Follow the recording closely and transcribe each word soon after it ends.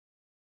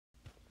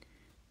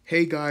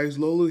Hey guys,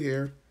 Lolo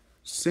here.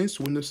 Since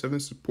Windows 7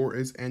 support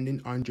is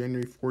ending on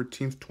January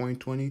 14th,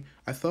 2020,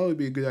 I thought it would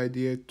be a good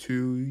idea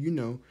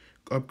to,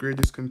 upgrade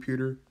this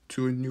computer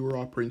to a newer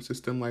operating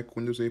system like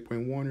Windows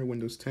 8.1 or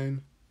Windows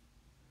 10.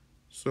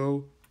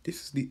 So,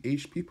 this is the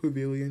HP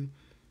Pavilion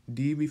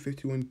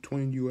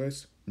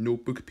DV5120US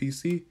notebook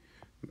PC.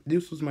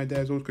 This was my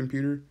dad's old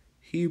computer.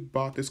 He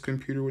bought this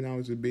computer when I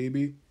was a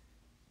baby.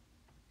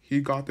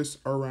 He got this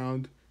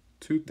around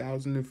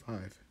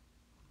 2005.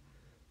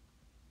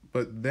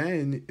 But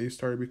then it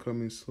started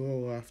becoming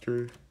slow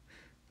after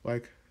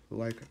like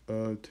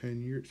 10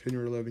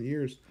 or 11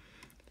 years.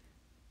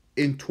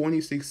 In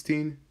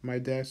 2016, my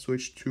dad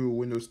switched to a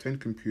Windows 10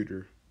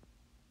 computer.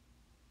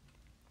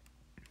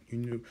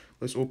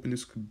 Let's open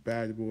this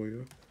bad boy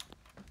up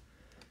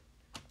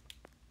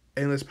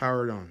and let's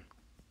power it on.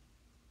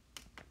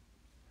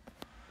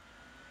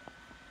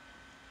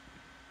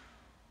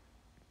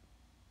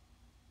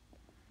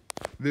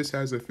 This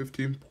has a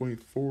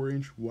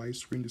 15.4-inch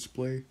widescreen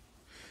display.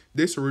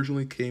 This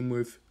originally came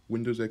with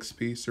Windows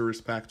XP Service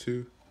Pack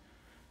 2.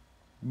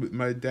 But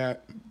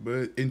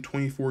in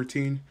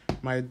 2014,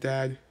 my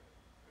dad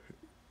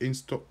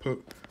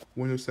put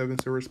Windows 7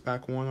 Service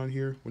Pack 1 on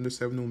here, Windows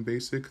 7 on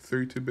Basic,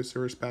 32-bit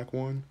Service Pack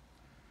 1.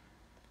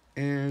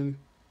 And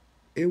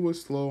it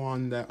was slow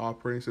on that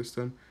operating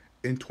system.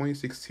 In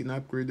 2016, I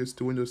upgraded this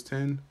to Windows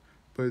 10,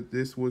 but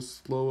this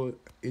was slow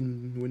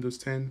in Windows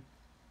 10.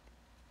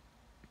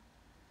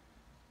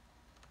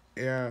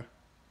 Yeah.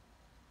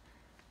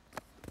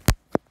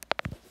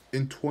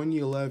 In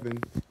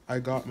 2011, I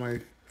got my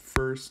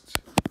first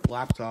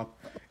laptop.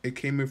 It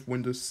came with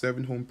Windows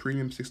 7 Home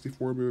Premium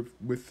 64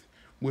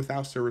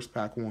 without Service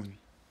Pack 1.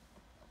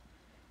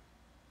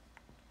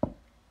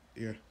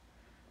 Yeah.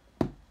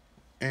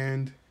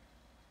 And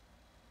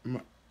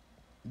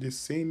this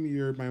same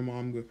year,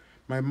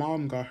 my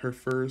mom got her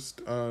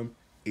first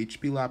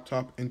HP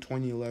laptop in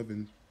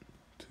 2011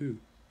 too.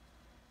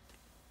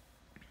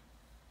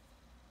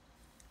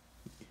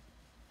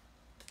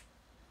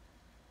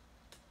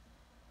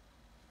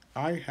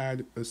 I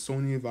had a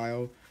Sony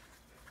Avio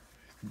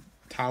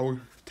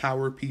Tower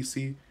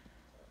PC.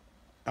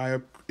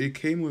 It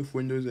came with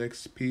Windows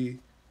XP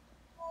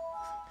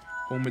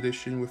Home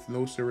Edition with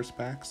no service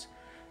packs,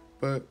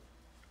 but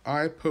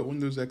I put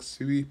Windows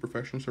XP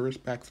Professional Service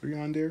Pack 3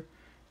 on there.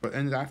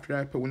 And after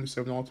that, I put Windows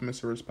 7 Ultimate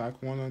Service Pack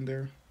 1 on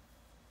there.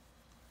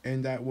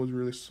 And that was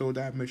really so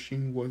that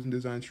machine wasn't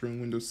designed to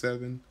run Windows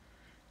 7.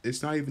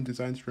 It's not even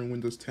designed to run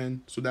Windows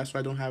 10, so that's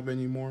why I don't have it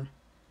anymore.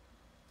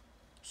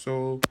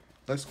 So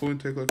let's go and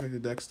take a look at the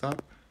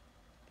desktop.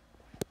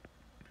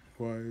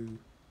 Why?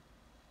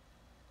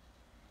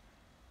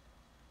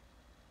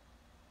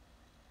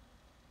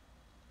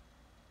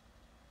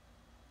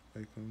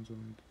 Icons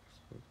on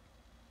desktop.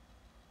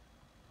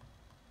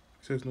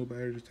 It says no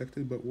battery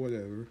detected, but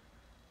whatever.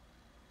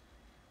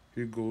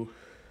 Here you go.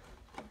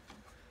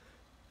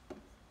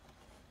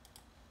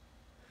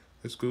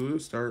 Let's go to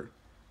start.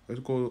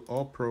 Let's go to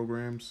all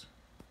programs.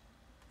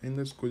 And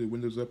let's go to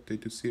Windows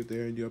Update to see if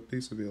there are any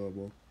updates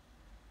available.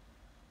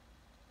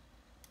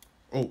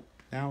 Oh,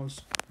 now it's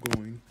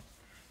going.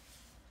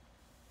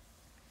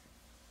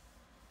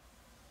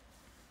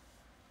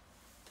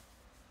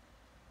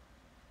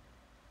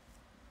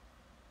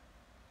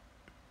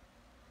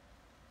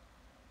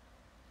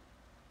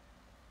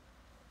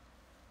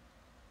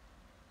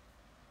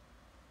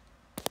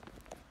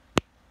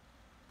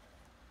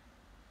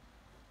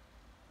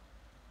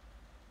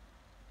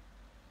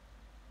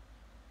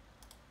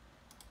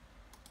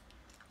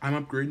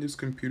 I'm upgrading this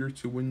computer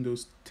to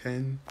Windows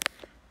 10.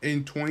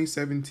 In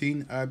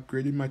 2017, I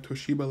upgraded my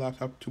Toshiba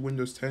laptop to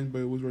Windows 10, but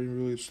it was running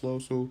really slow,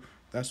 so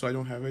that's why I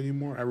don't have it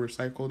anymore. I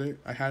recycled it.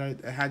 I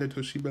had a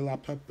Toshiba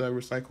laptop, but I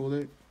recycled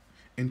it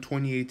in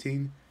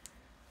 2018.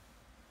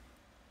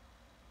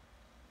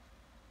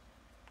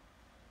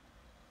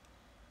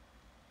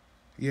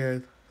 Yeah,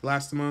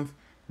 last month,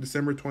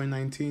 December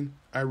 2019,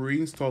 I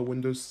reinstalled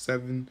Windows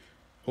 7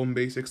 Home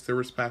Basics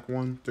Service Pack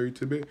 1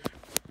 32-bit.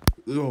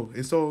 Oh,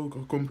 install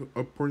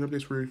important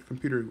updates for your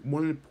computer.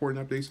 One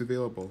important update is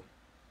available.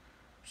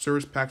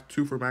 Service Pack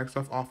 2 for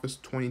Microsoft Office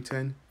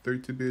 2010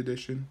 32-bit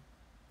edition.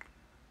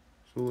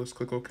 So let's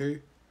click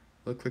OK.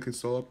 Let's click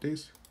Install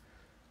Updates.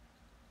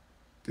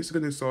 This is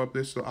going to install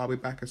updates, so I'll be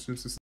back as soon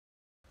as this.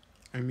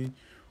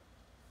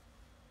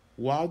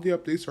 While the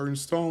updates are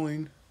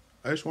installing,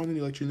 I just wanted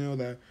to let you know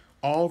that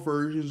all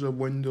versions of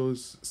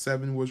Windows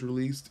 7 was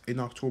released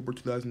in October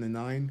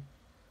 2009.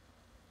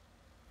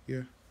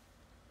 Yeah.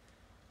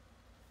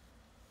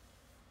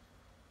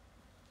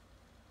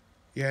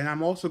 Yeah, and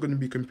I'm also going to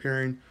be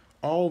comparing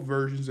all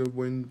versions of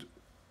one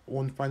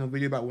final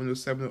video about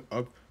Windows 7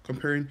 of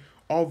comparing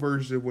all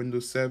versions of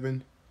Windows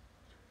 7.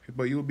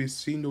 But you'll be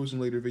seeing those in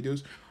later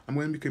videos. I'm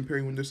going to be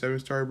comparing Windows 7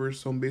 Starter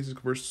versus Home Basic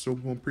versus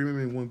Home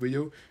Premium in one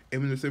video,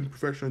 and Windows 7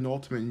 Professional and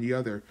Ultimate in the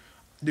other.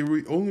 The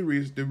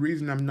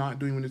reason I'm not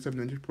doing Windows 7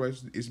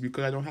 Enterprise is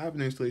because I don't have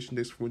an installation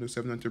disk for Windows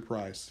 7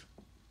 Enterprise.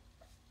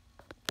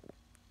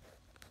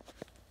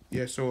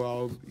 Yeah, so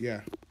I'll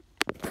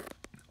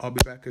be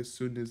back as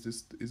soon as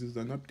this is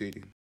done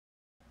updating.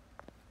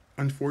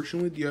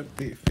 Unfortunately, the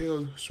update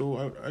failed,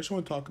 so I just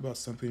want to talk about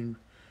something.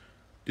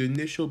 The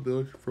initial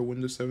build for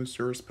Windows 7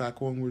 Service Pack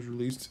 1 was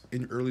released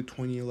in early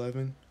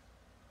 2011.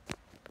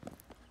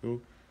 So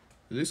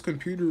this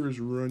computer is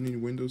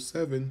running Windows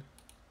 7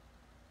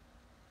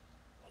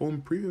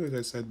 Home Preview, as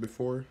I said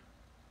before.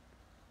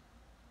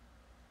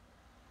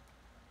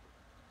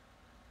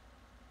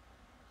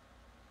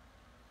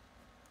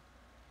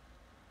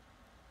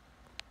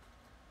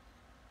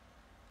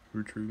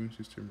 Retrieving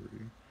system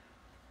rating.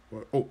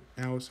 What? Oh,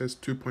 now it says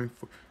 2.4.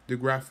 The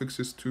graphics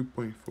is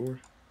 2.4.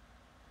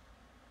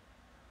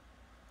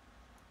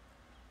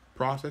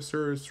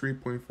 Processor is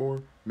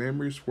 3.4.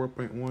 Memory is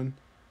 4.1.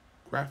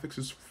 Graphics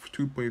is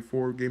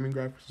 2.4. Gaming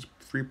graphics is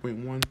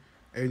 3.1.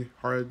 And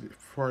hard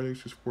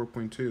disk is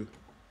 4.2.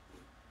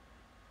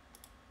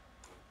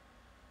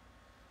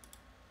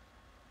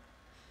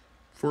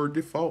 For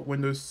default,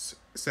 Windows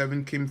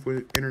 7 came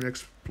with Internet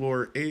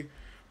Explorer 8,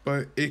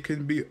 but it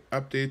can be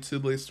updated to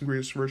the latest and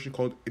greatest version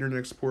called Internet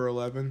Explorer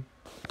 11.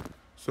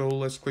 So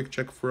let's click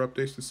check for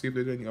updates to see if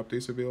there's any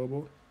updates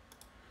available.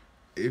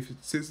 If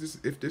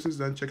this is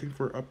done checking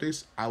for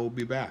updates, I will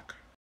be back.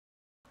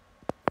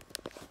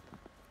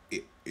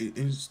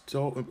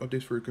 Install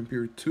updates for your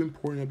computer. 2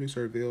 important updates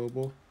are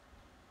available.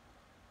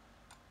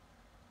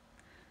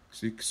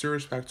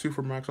 Service Pack 2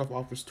 for Microsoft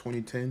Office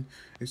 2010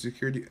 and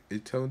Security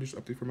Intelligence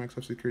Update for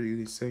Microsoft Security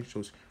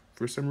Essentials.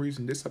 For some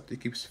reason, this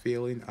update keeps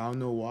failing. I don't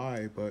know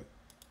why, but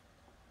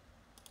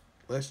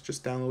let's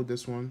just download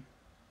this one.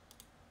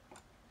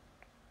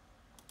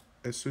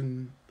 As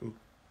soon... Oh.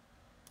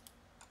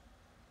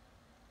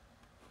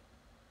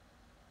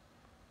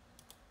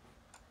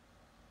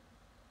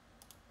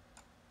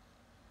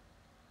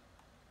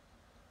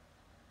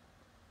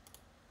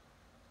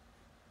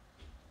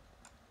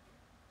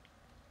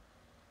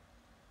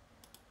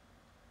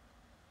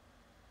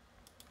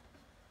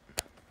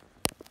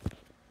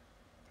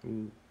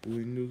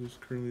 Windows is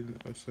currently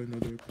outside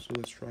another episode.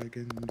 Let's try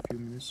again in a few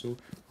minutes. So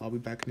I'll be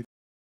back in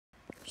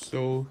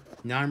So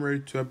now I'm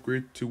ready to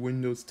upgrade to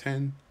Windows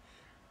 10.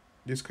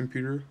 This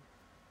computer,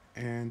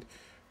 and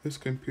this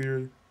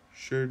computer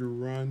should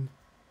run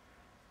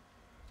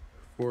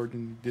for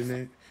this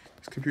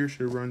computer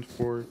should run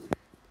for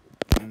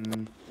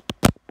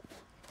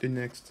the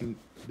next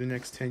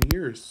 10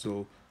 years.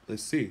 So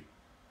let's see.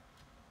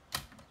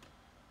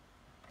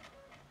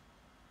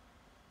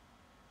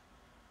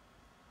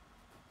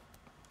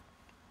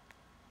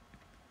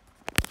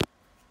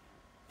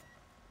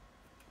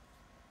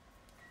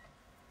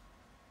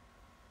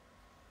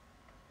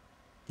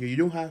 Yeah, you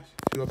don't have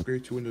to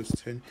upgrade to Windows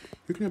 10.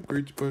 You can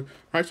upgrade, but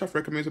Microsoft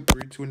recommends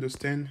upgrade to Windows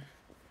 10.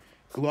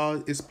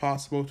 While it's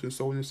possible to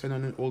install Windows 10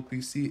 on an old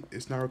PC,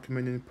 it's not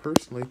recommended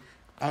personally.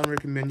 I don't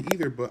recommend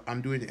either, but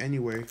I'm doing it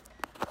anyway.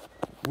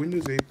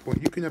 Windows 8.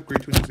 You can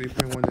upgrade to Windows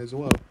 8.1 as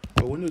well,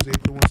 but Windows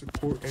 8.1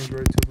 support ends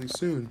relatively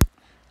soon,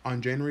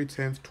 on January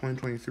 10th,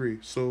 2023.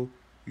 So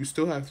you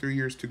still have 3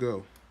 years to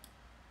go.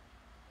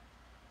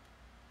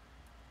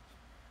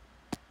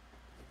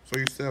 So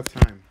you still have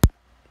time.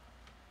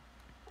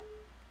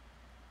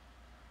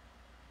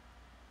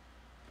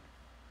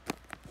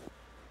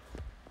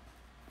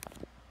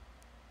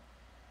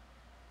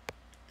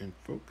 In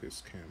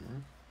focus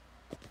camera.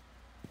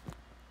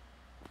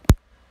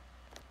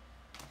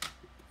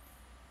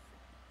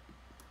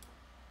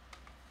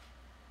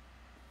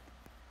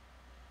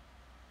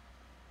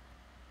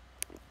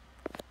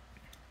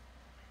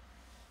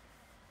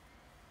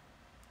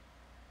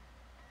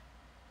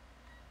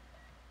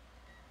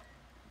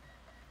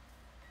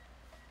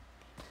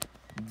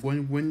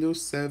 When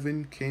Windows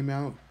 7 came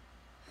out,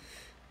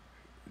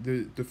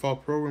 the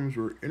default programs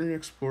were Internet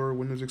Explorer,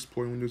 Windows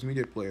Explorer, and Windows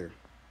Media Player.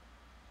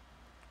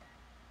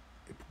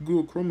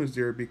 Google Chrome is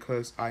there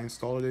because I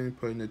installed it and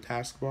put it in the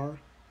taskbar.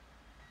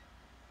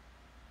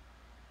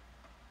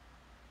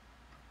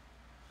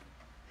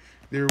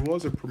 There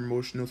was a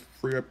promotional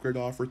free upgrade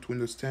offer to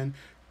Windows 10,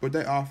 but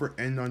that offer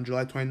ended on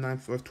July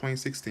 29th of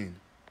 2016.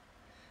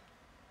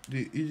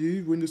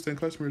 The Windows 10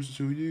 customers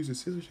who use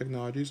assistive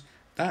technologies,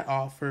 that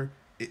offer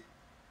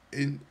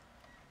in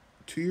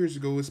 2 years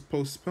ago was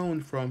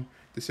postponed from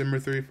December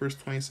 31st,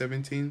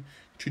 2017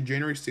 to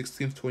January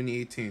 16th,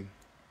 2018.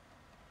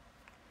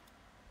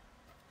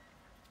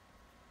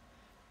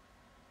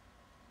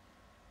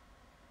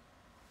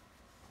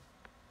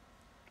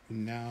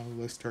 And now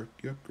let's start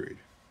the upgrade.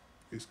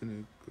 It's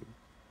gonna go.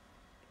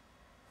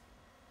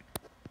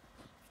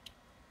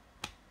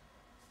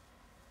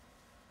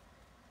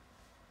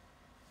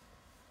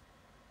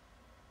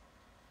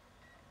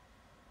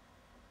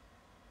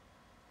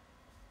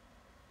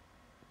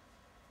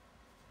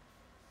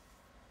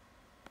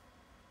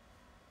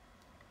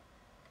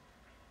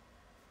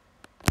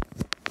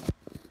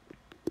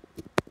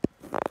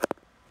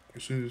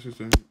 As soon as this is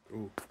done,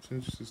 as soon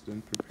as this is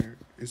done,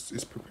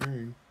 it's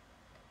preparing.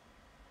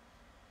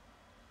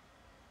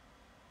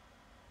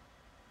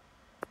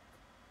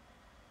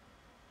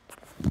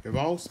 I've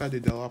also had the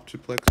Dell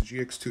Optiplex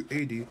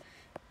GX280.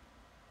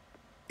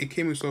 It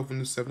came with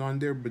Windows 7 on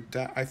there, but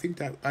I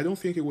don't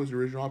think it was the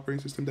original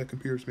operating system. That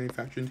computer was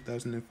manufactured in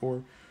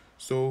 2004.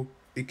 So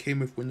it came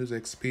with Windows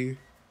XP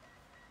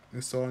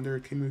installed on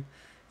there.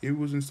 It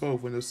was installed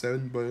with Windows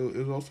 7, but it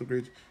was also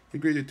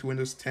upgraded to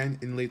Windows 10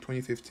 in late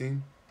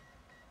 2015.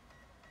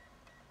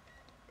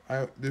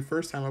 The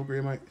first time I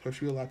upgraded my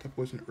HP laptop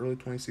was in early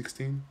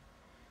 2016.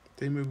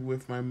 They moved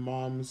with my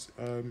mom's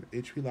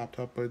HP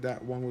laptop, but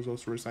that one was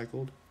also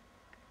recycled.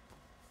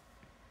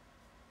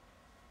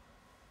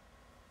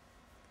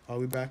 I'll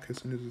be back as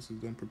soon as this is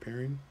done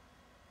preparing.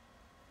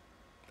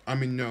 I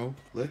mean, no,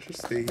 let's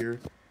just stay here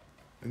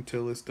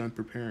until it's done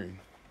preparing.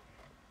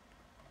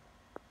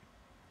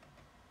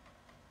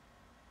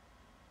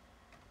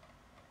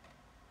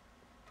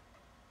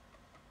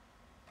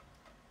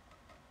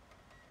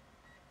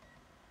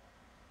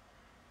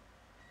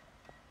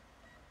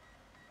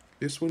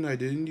 This one, I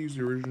didn't use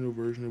the original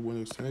version of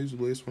Windows 10. I use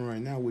the latest one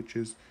right now, which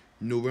is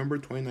November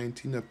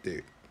 2019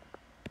 update.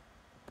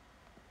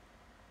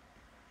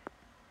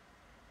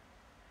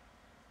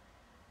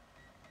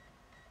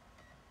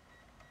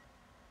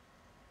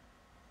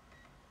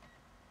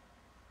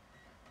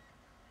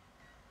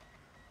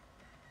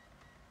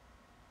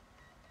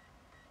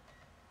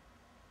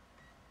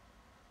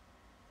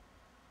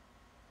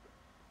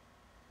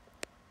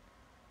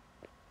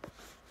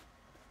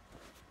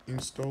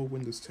 Install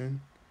Windows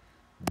 10.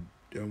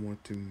 I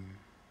want to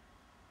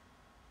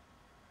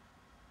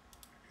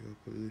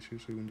put this here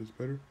so Windows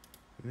better.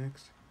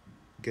 Next,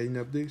 getting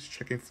updates,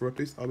 checking for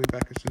updates. I'll be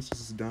back as soon as this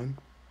is done.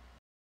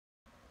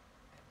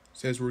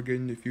 Says we're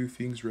getting a few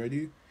things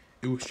ready.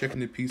 It was checking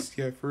the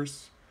PC at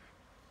first,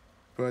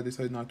 but I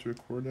decided not to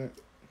record that.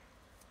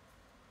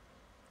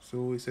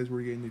 So it says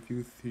we're getting a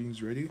few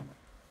things ready.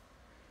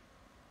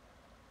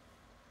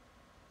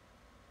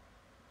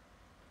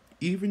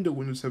 Even though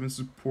Windows 7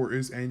 support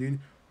is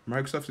ending,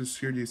 Microsoft's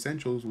Security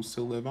Essentials will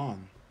still live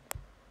on.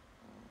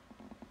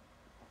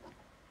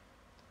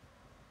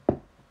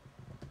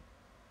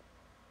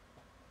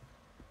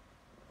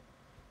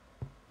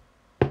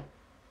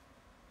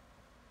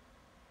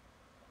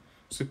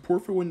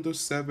 Support for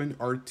Windows 7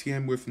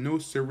 RTM with no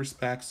service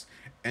packs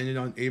ended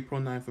on April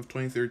 9th of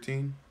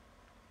 2013.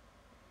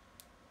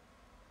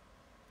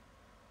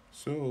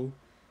 So,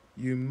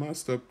 you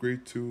must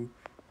upgrade to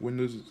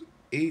Windows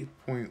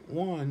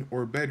 8.1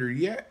 or better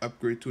yet,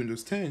 upgrade to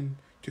Windows 10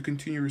 to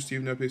continue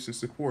receiving updates and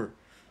support.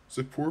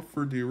 Support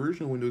for the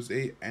original Windows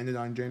 8 ended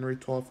on January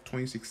 12th,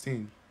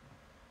 2016.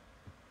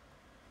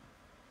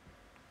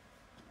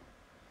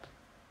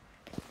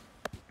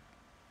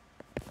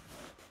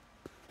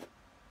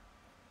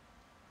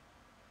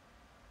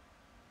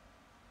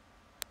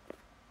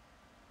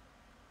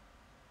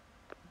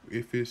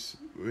 If it's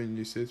when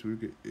it says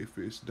if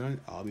it's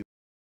done, I'll be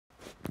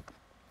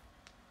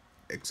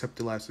accept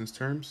the license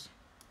terms.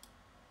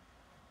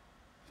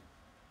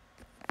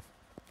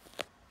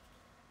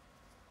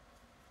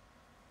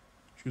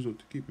 Choose what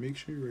to keep. Make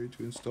sure you're ready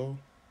to install.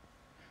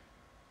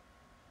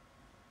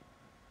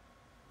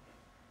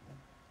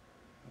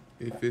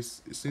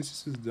 Since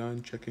this is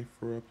done checking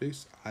for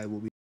updates, I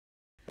will be.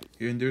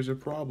 And there's a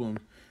problem.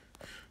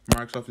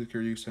 Microsoft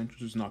Security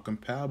Essentials is not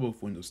compatible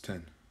with Windows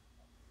 10.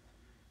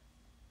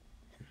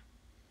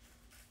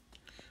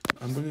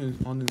 I'm going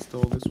to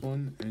uninstall this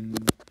one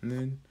and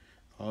then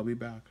I'll be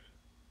back.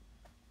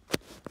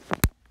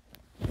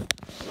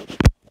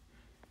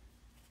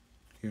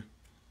 Here.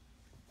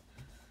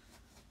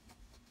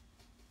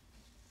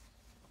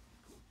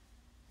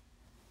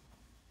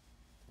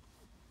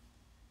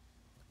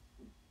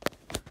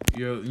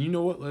 Yeah, you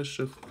know what? Let's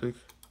just click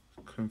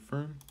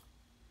confirm.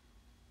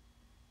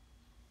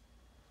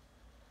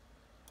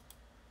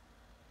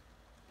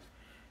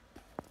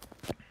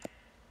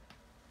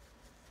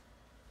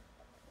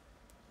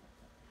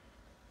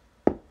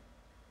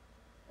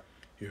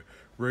 Here,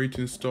 ready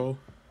to install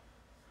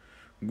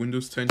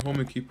Windows 10 Home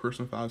and keep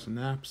personal files and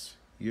apps.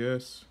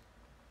 Yes.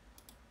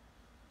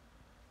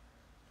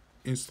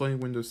 Installing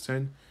Windows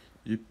 10.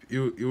 It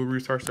will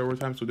restart several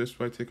times, so this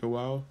might take a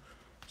while.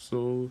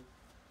 So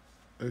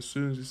as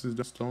soon as this is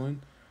done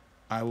installing,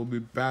 I will be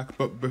back.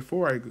 But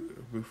before I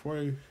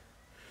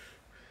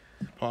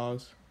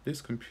pause,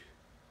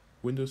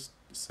 Windows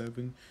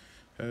 7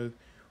 has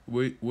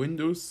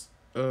Windows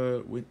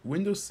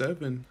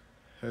 7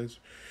 has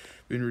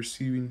been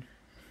receiving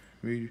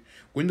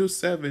Windows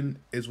 7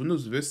 is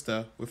Windows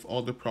Vista with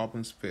all the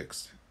problems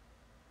fixed.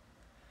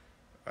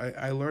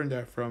 I learned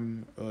that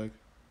from like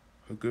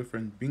a good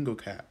friend, Bingo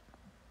Cat.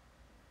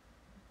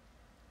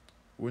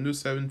 Windows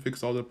 7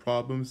 fixed all the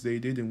problems they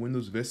did in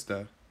Windows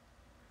Vista.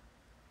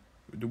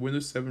 The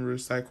Windows 7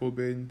 recycle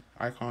bin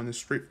icon is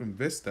straight from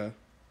Vista.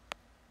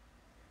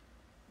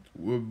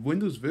 With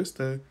Windows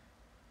Vista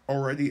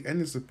already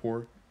ended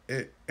support,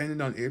 it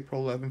ended on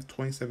April 11th,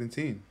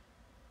 2017.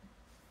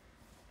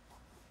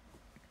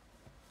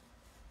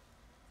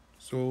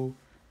 So,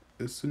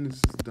 as soon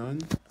as it's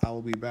done,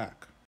 I'll be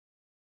back.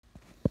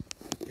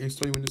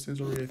 Installing Windows 10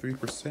 is already at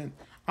 3%.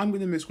 I'm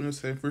gonna miss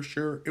Windows 10 for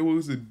sure. It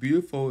was a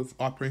beautiful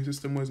operating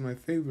system, was my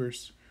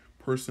favorites.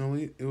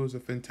 Personally, it was a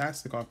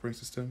fantastic operating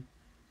system.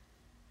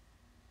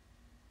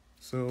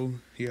 So,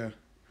 yeah.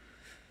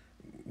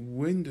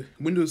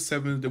 Windows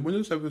 7, the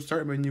Windows 7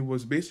 start menu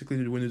was basically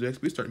the Windows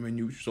XP start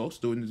menu, which is also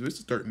the Windows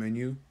Vista start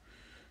menu.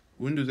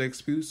 Windows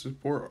XP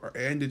support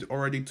ended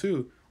already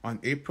too on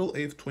April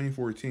 8th,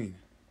 2014.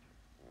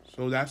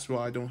 So that's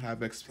why I don't have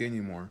XP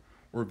anymore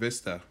or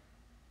Vista.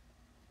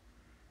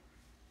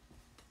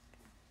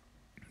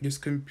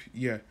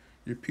 Yeah,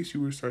 your PC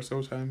restarts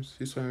sometimes.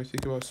 This one I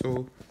think about.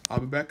 So I'll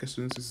be back as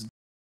soon as this.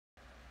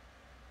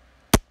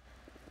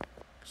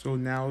 So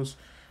now's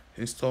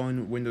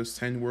installing Windows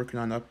 10, working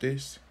on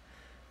updates.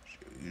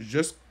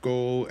 Just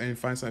go and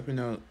find something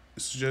else.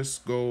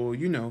 Just go,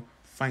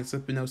 find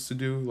something else to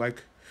do.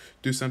 Like,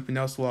 do something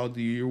else while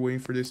you're waiting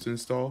for this to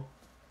install.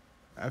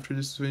 After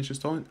this is finished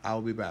installing,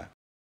 I'll be back.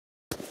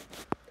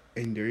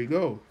 And there you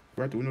go.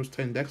 We're at the Windows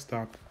 10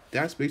 desktop.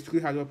 That's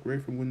basically how to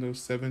upgrade from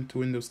Windows 7 to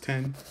Windows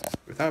 10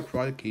 without a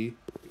product key.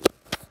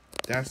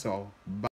 That's all. Bye.